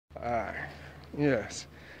Uh, yes.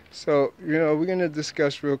 So, we're going to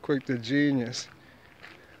discuss real quick the genius.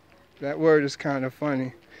 That word is kind of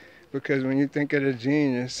funny because when you think of the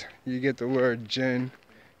genius, you get the word Jinn,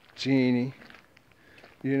 genie.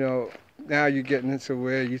 Now you're getting into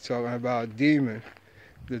where you're talking about demon.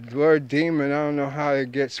 The word demon, I don't know how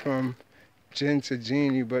it gets from Jinn to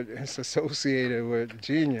genie, but it's associated with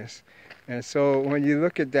genius. And so when you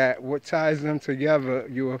look at that, what ties them together,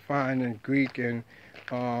 you will find in Greek and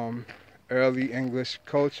early English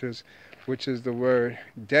cultures, which is the word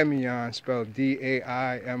Daemion, spelled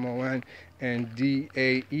Daimon, and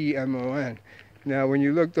Daemon. Now, when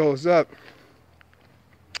you look those up,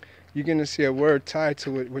 you're going to see a word tied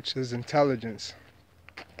to it, which is intelligence.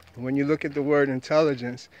 When you look at the word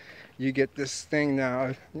intelligence, you get this thing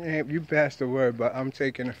now. You passed the word, but I'm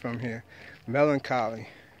taking it from here. Melancholy.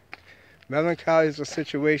 Melancholy is a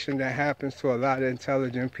situation that happens to a lot of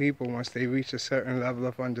intelligent people once they reach a certain level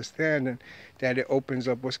of understanding, that it opens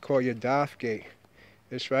up what's called your Daf gate.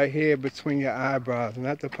 It's right here between your eyebrows,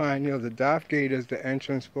 not the pineal. The Daf gate is the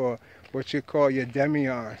entrance for what you call your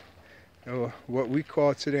Daimion, or what we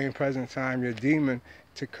call today in present time your demon,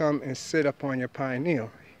 to come and sit upon your pineal.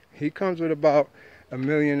 He comes with about 1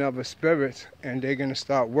 million other spirits, and they're going to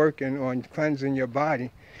start working on cleansing your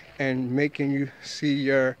body and making you see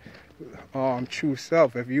your true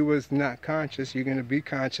self. If you was not conscious, you're going to be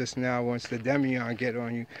conscious now once the Daimion get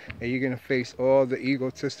on you, and you're going to face all the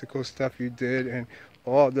egotistical stuff you did and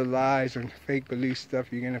all the lies and fake belief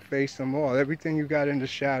stuff. You're going to face them all. Everything you got in the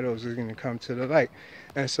shadows is going to come to the light.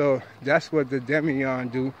 And so that's what the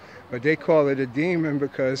Daimion do, but they call it a demon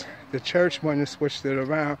because the church wanted to switch it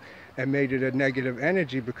around and made it a negative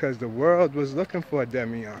energy because the world was looking for a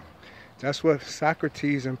Daimion. That's what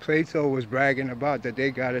Socrates and Plato was bragging about, that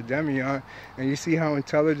they got a Daimion. And you see how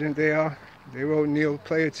intelligent they are? They wrote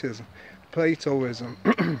Neoplatonism, Platoism.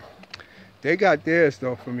 They got theirs,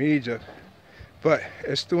 though, from Egypt. But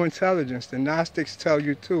it's through intelligence. The Gnostics tell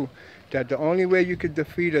you, too, that the only way you could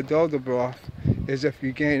defeat a Dodobroth is if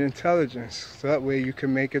you gain intelligence. So that way you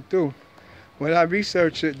can make it through. When I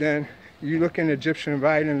research it, then, you look in Egyptian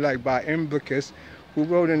writing, like by Imblicus, who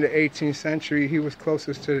wrote in the 18th century. He was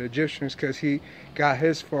closest to the Egyptians because he got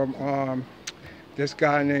his from this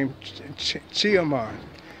guy named Chiamon.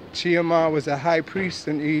 Chiamon was a high priest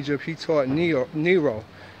in Egypt. He taught Nero.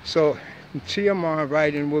 So Chiamon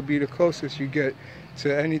writing will be the closest you get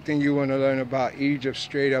to anything you want to learn about Egypt,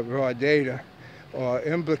 straight up raw data. Or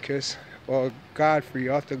Imblicus, or Godfrey,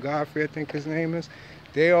 Arthur Godfrey I think his name is.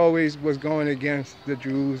 They always was going against the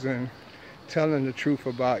Jews and telling the truth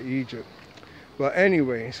about Egypt. But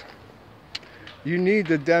anyways, you need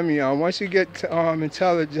the Daimion. Once you get to,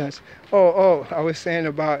 intelligence. I was saying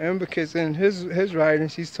about Imblicus in his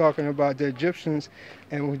writings, he's talking about the Egyptians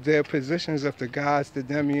and their positions of the gods, the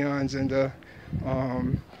Daimions, and the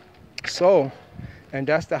soul. And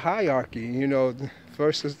that's the hierarchy.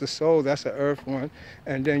 First is the soul, that's an earth one.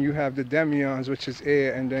 And then you have the Daimions, which is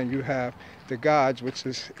air. And then you have the gods, which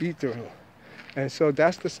is ethereal. And so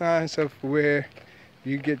that's the science of where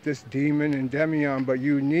you get this demon and Daimion, but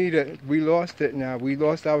you need it. We lost it now. We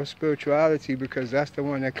lost our spirituality because that's the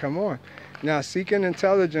one that come on. Now, seeking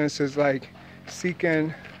intelligence is like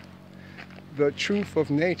seeking the truth of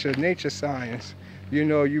nature science.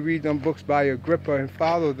 You read them books by Agrippa and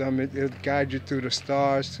follow them. It guides you through the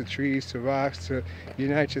stars, to trees, to rocks, to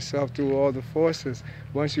unite yourself through all the forces.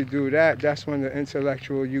 Once you do that, that's when the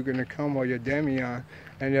intellectual you're going to come, or your Daimion,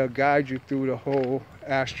 and they'll guide you through the whole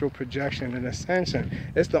astral projection and ascension.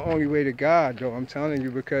 It's the only way to God, though, I'm telling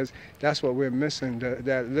you, because that's what we're missing.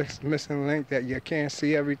 That missing link that you can't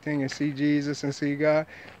see everything and see Jesus and see God.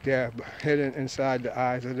 They're hidden inside the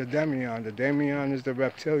eyes of the Daimion. The Daimion is the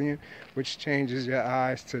reptilian, which changes your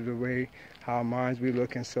eyes to the way how minds be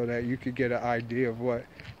looking so that you could get an idea of what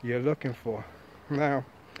you're looking for. Now,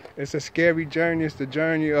 it's a scary journey. It's the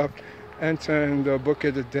journey of entering the Book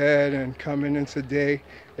of the Dead and coming into day.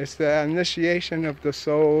 It's the initiation of the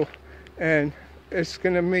soul, and it's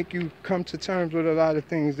going to make you come to terms with a lot of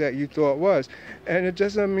things that you thought was. And it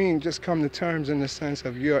doesn't mean just come to terms in the sense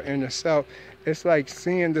of your inner self. It's like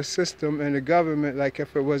seeing the system and the government like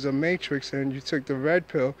if it was a matrix and you took the red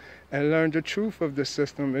pill and learned the truth of the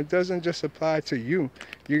system. It doesn't just apply to you.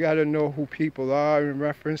 You got to know who people are in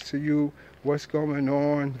reference to you, what's going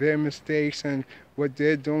on, their mistakes, and what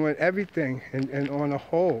they're doing, everything. And on a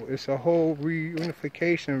whole, it's a whole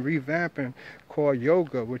reunification, revamping called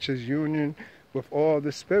yoga, which is union with all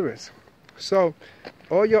the spirits. So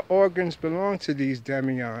all your organs belong to these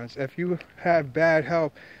Daimions. If you have bad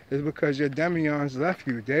health, it's because your Daimions left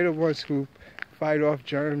you. They're the ones who fight off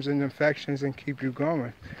germs and infections and keep you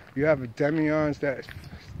going. You have Daimions that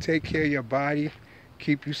take care of your body,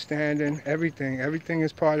 keep you standing, everything. Everything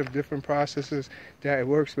is part of different processes that it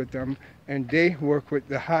works with them, and they work with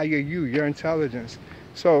the higher you, your intelligence.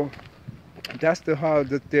 So that's how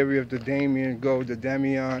the theory of the Daemion go, the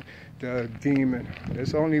Daemion, the demon.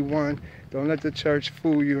 There's only one. Don't let the church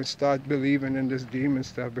fool you and start believing in this demon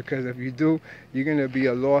stuff, because if you do, you're going to be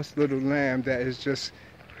a lost little lamb that is just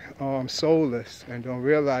soulless and don't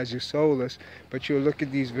realize you're soulless. But you'll look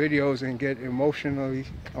at these videos and get emotionally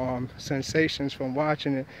sensations from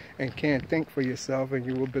watching it and can't think for yourself, and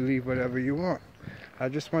you will believe whatever you want. I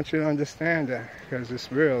just want you to understand that, because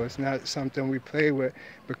it's real. It's not something we play with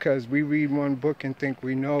because we read one book and think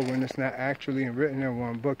we know, when it's not actually written in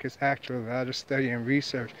one book. It's actually a lot of study and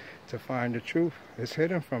research to find the truth. It's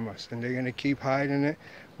hidden from us, and they're going to keep hiding it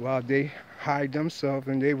while they hide themselves,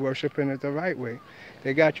 and they worshiping it the right way.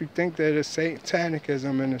 They got you think that it's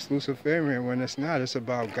satanicism and it's Luciferian, when it's not. It's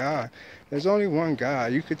about God. There's only one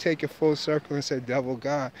God. You could take it full circle and say devil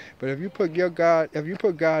God, but if you put God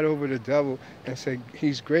over the devil and say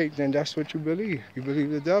he's great, then that's what you believe. You believe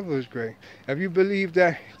the devil is great. If you believe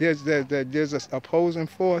that there's an opposing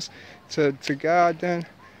force to God, then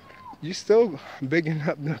you're still bigging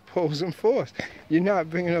up the opposing force. You're not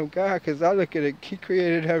bringing up God, because I look at it, he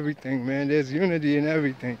created everything, man. There's unity in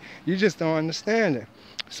everything. You just don't understand it.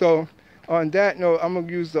 So on that note, I'm going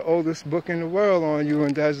to use the oldest book in the world on you,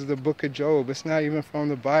 and that is the book of Job. It's not even from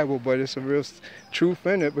the Bible, but it's a real truth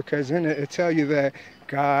in it, because in it tells you that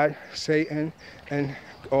God, Satan, and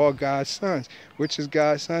all God's sons, which is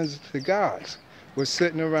God's sons, the gods, was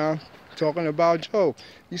sitting around talking about Job.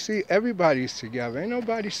 You see, everybody's together. Ain't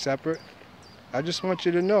nobody separate. I just want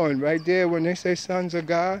you to know. And right there, when they say sons of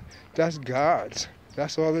God, that's gods.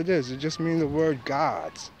 That's all it is. It just means the word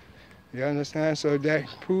gods. You understand? So that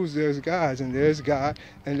proves there's gods, and there's God,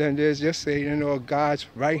 and then there's just Satan, or God's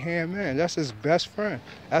right-hand man. That's his best friend.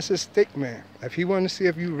 That's his stick man. If he want to see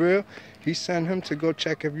if you real, he send him to go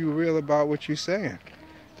check if you real about what you're saying.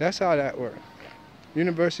 That's how that works.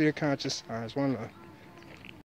 University of Conscious Science. One love.